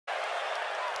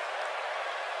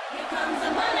Here comes the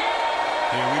money.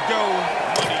 Here we go.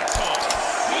 Money talk.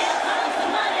 Here comes the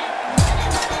money.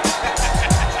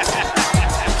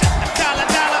 Dollar,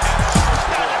 dollar.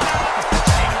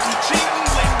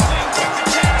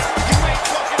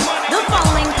 The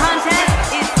following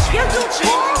contest is scheduled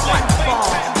for one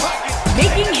fall.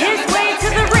 Making his way to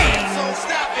the ring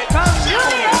from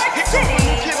New York City,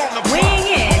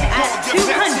 weighing in at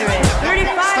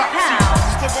 235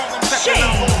 pounds,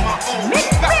 Shane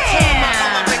McMahon.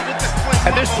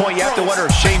 At this point, you have to wonder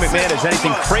if Shane McMahon has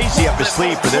anything crazy up his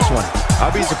sleeve for this one.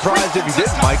 I'd be surprised if he did,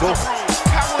 Michael.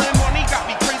 Power and money got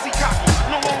me crazy cocky.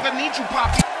 No longer need you,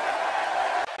 Poppy.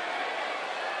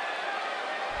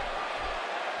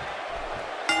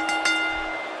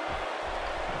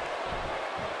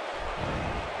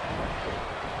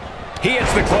 He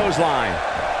hits the clothesline.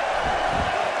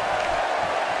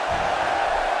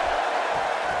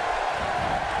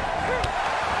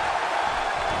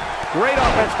 Great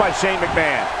offense by Shane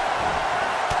McMahon.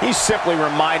 He's simply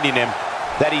reminding him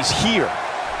that he's here.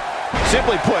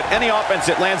 Simply put, any offense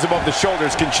that lands above the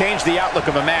shoulders can change the outlook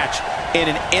of a match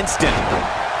in an instant.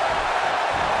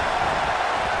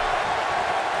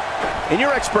 In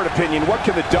your expert opinion, what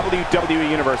can the WWE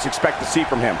Universe expect to see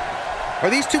from him? Are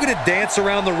these two going to dance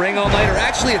around the ring all night or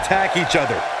actually attack each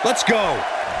other? Let's go.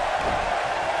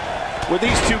 With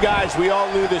these two guys, we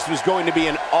all knew this was going to be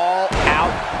an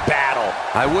all-out battle.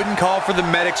 I wouldn't call for the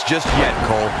medics just yet,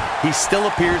 Cole. He still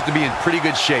appears to be in pretty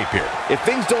good shape here. If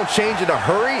things don't change in a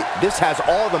hurry, this has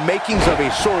all the makings of a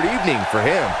short evening for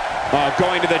him.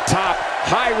 Going to the top,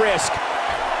 high risk.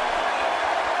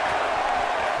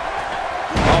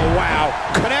 Oh, wow.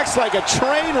 Connects like a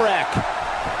train wreck.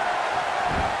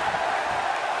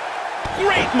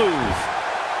 Great move.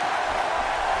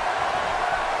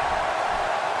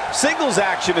 Singles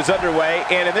action is underway,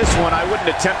 and in this one, I wouldn't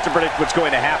attempt to predict what's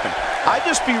going to happen. I'd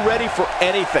just be ready for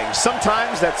anything.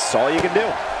 Sometimes that's all you can do.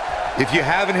 If you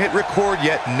haven't hit record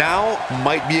yet, now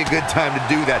might be a good time to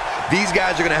do that. These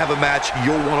guys are going to have a match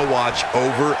you'll want to watch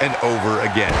over and over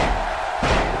again.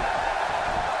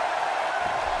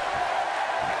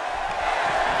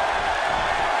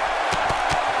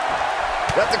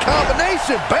 That's a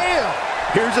combination. Bam!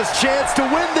 Here's his chance to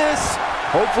win this.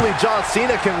 Hopefully John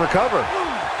Cena can recover.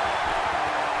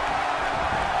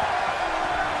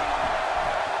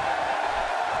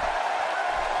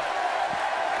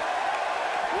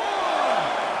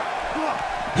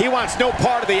 He wants no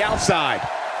part of the outside.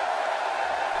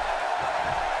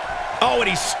 Oh, and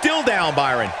he's still down,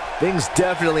 Byron. Things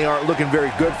definitely aren't looking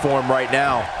very good for him right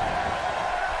now.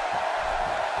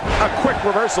 A quick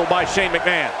reversal by Shane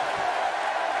McMahon.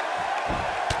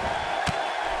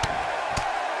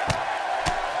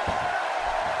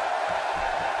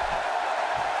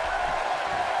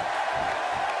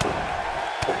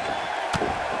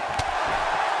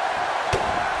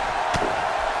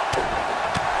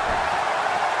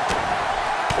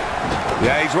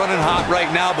 Yeah, he's running hot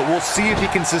right now, but we'll see if he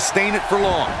can sustain it for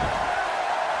long.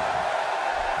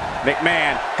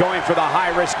 McMahon going for the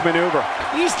high-risk maneuver.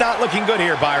 He's not looking good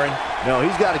here, Byron. No,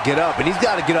 he's got to get up, and he's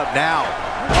got to get up now.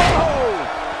 Oh!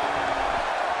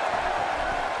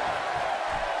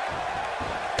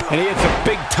 And he hits a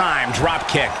big-time drop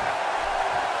kick.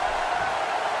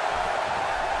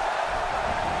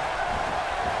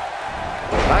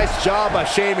 Nice job by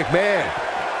Shane McMahon.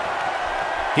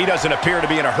 He doesn't appear to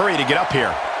be in a hurry to get up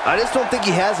here. I just don't think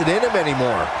he has it in him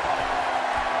anymore.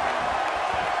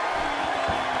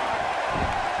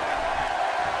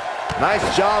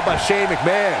 Nice job by Shane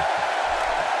McMahon.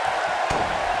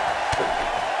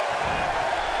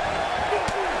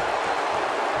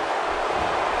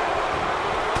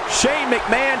 Shane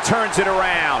McMahon turns it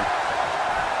around.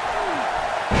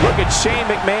 Look at Shane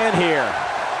McMahon here.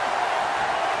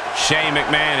 Shane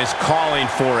McMahon is calling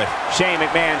for it. Shane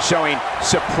McMahon showing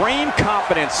supreme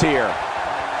confidence here.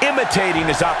 Imitating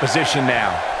his opposition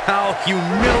now. How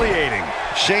humiliating.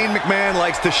 Shane McMahon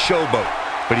likes to showboat,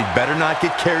 but he'd better not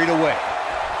get carried away.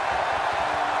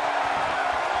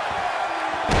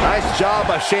 Nice job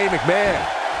by Shane McMahon.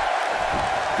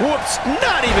 Whoops,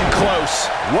 not even close.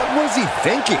 What was he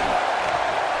thinking?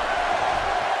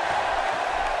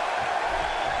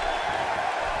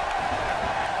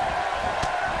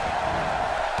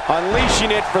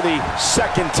 Unleashing it for the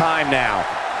second time now.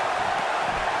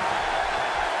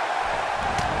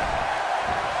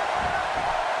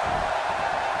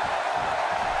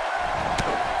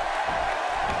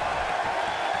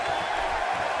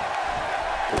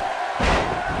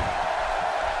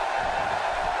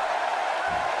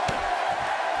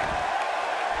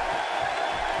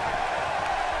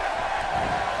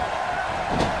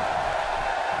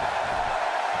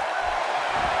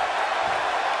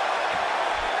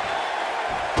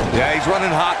 Yeah, he's running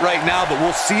hot right now, but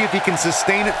we'll see if he can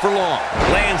sustain it for long.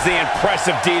 Lands the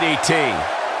impressive DDT.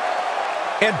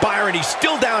 And Byron, he's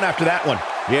still down after that one.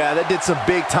 Yeah, that did some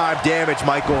big-time damage,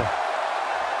 Michael.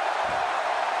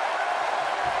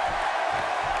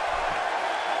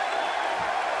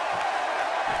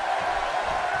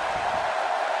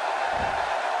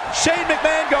 Shane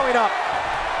McMahon going up.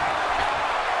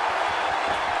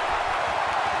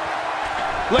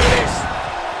 Look at this.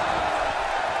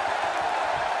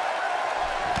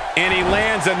 And he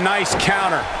lands a nice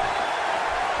counter.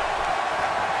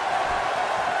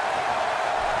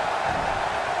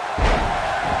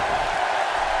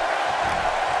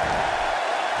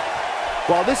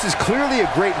 While this is clearly a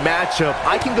great matchup,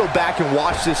 I can go back and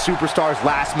watch this superstar's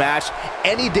last match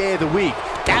any day of the week.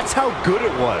 That's how good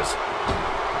it was.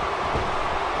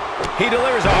 He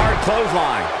delivers a hard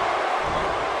clothesline.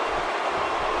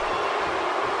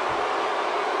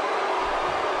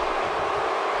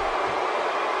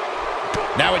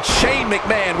 Now it's Shane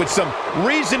McMahon with some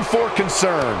reason for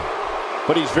concern.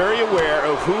 But he's very aware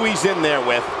of who he's in there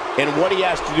with and what he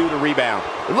has to do to rebound.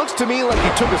 It looks to me like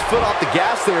he took his foot off the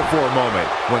gas there for a moment.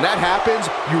 When that happens,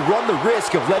 you run the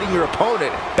risk of letting your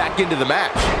opponent back into the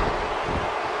match.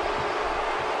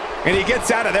 And he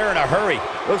gets out of there in a hurry.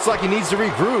 Looks like he needs to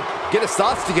regroup, get his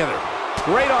thoughts together.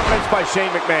 Great offense by Shane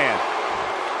McMahon.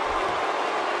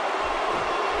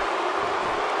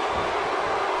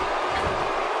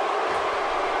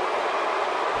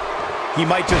 He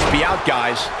might just be out,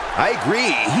 guys. I agree.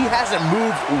 He hasn't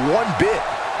moved one bit.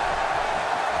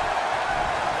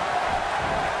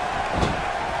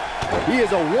 He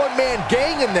is a one-man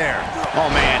gang in there. Oh,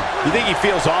 man. You think he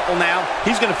feels awful now?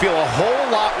 He's going to feel a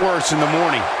whole lot worse in the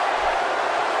morning.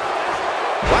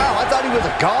 Wow, I thought he was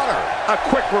a goner. A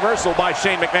quick reversal by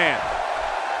Shane McMahon.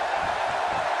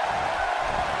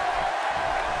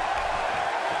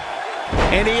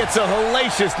 And he hits a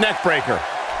hellacious neck breaker.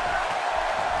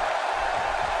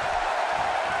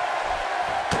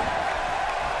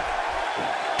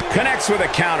 Connects with a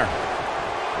counter.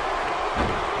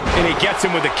 And he gets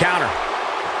him with the counter.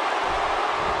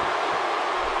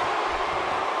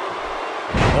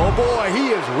 Oh boy, he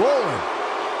is rolling.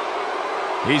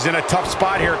 He's in a tough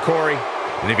spot here, Corey.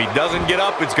 And if he doesn't get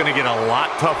up, it's going to get a lot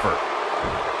tougher.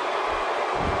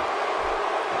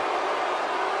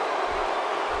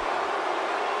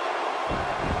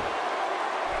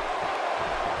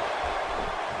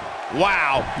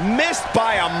 Wow, missed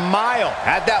by a mile.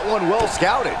 Had that one well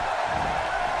scouted.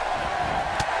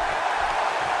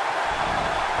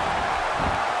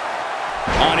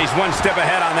 Oh, and he's one step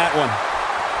ahead on that one.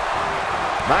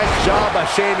 Nice job by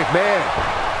Shane McMahon.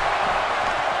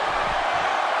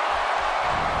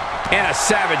 And a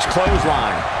savage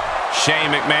clothesline.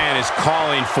 Shane McMahon is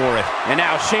calling for it. And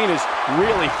now Shane is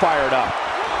really fired up.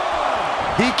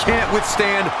 He can't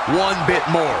withstand one bit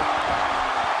more.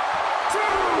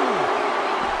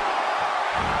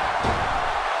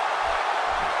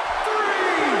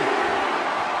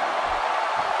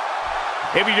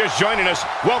 If you're just joining us,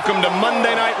 welcome to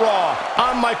Monday Night Raw.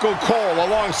 I'm Michael Cole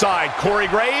alongside Corey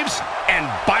Graves and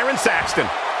Byron Saxton.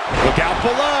 Look out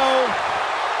below.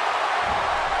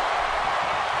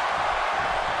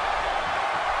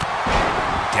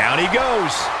 Down he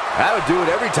goes. That'll do it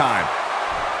every time.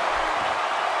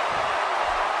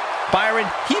 Byron,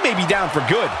 he may be down for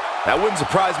good. That wouldn't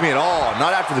surprise me at all,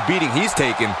 not after the beating he's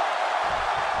taken.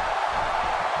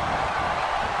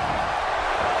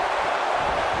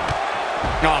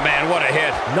 Oh, man, what a hit.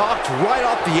 Knocked right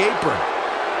off the apron.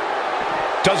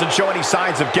 Doesn't show any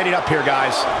signs of getting up here,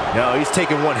 guys. No, he's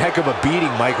taking one heck of a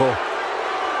beating, Michael.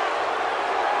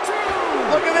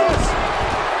 Look at this.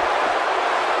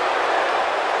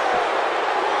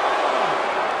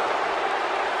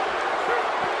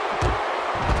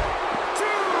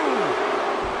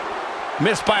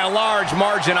 Missed by a large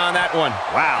margin on that one.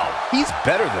 Wow, he's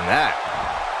better than that.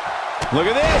 Look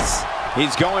at this.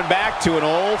 He's going back to an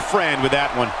old friend with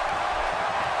that one.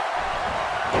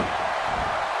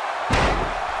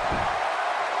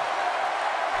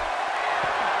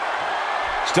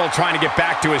 Still trying to get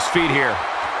back to his feet here.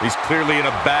 He's clearly in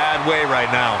a bad way right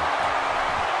now.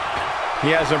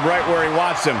 He has him right where he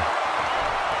wants him.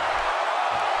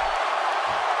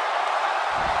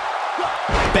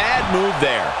 Bad move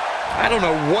there. I don't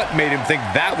know what made him think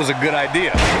that was a good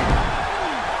idea.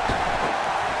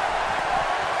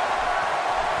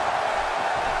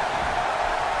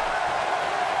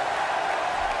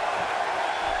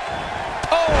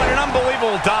 Oh, and an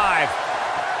unbelievable dive.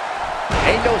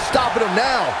 Ain't no stopping him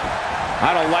now.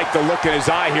 I don't like the look in his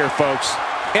eye here, folks.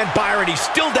 And Byron, he's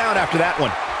still down after that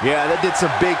one. Yeah, that did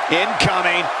some big...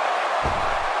 Incoming.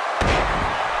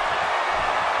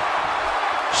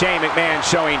 Shane McMahon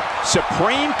showing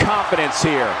supreme confidence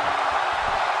here.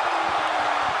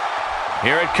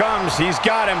 Here it comes. He's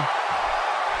got him.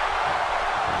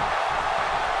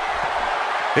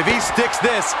 If he sticks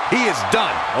this, he is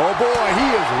done. Oh boy, he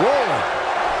is rolling.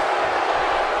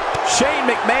 Shane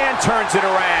McMahon turns it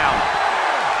around.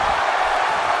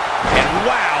 And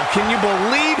wow, can you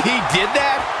believe he did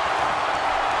that?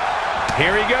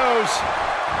 Here he goes.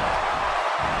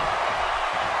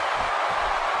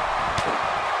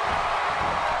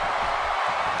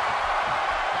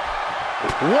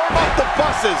 Warm up the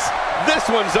buses. This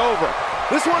one's over.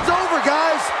 This one's over,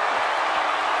 guys.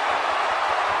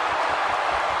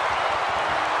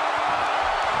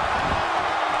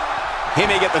 He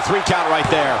may get the 3 count right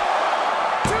there.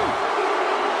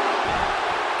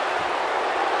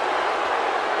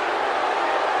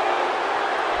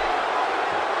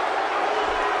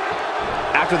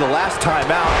 After the last time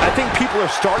out, I think people are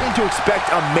starting to expect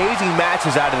amazing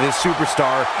matches out of this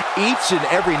superstar each and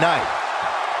every night.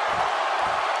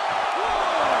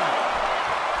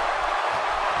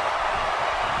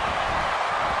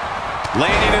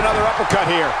 Landing another uppercut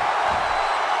here.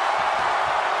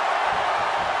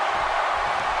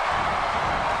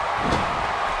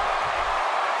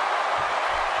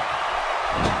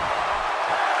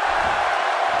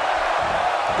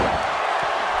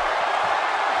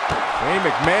 Shane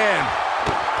McMahon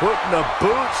putting the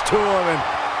boots to him, and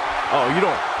oh, you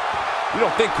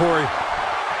don't think, Corey?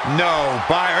 No,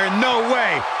 Byron, no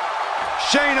way.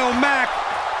 Shane O'Mac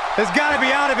has got to be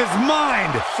out of his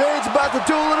mind. Shane's about to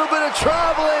do a little bit of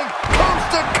traveling coast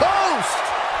to coast.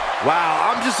 Wow,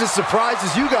 I'm just as surprised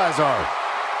as you guys are.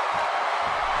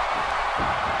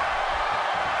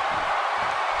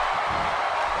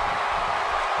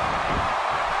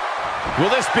 Will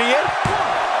this be it?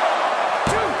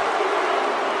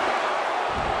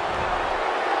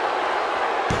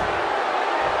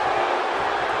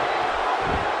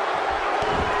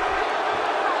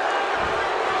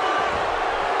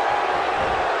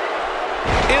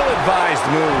 Ill-advised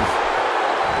move.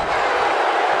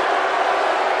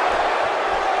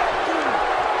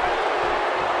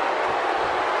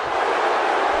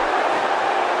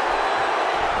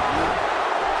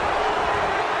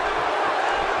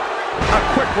 A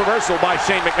quick reversal by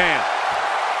Shane McMahon.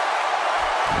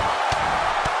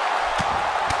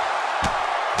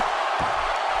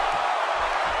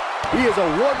 He is a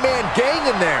one-man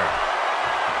gang in there.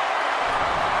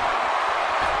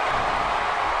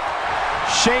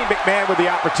 Shane McMahon with the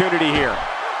opportunity here.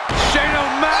 Shane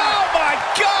O'Mac. Oh my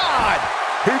God!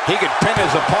 He could pin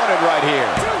his opponent right here.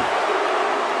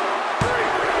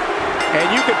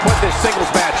 And you can put this singles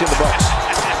match in the books.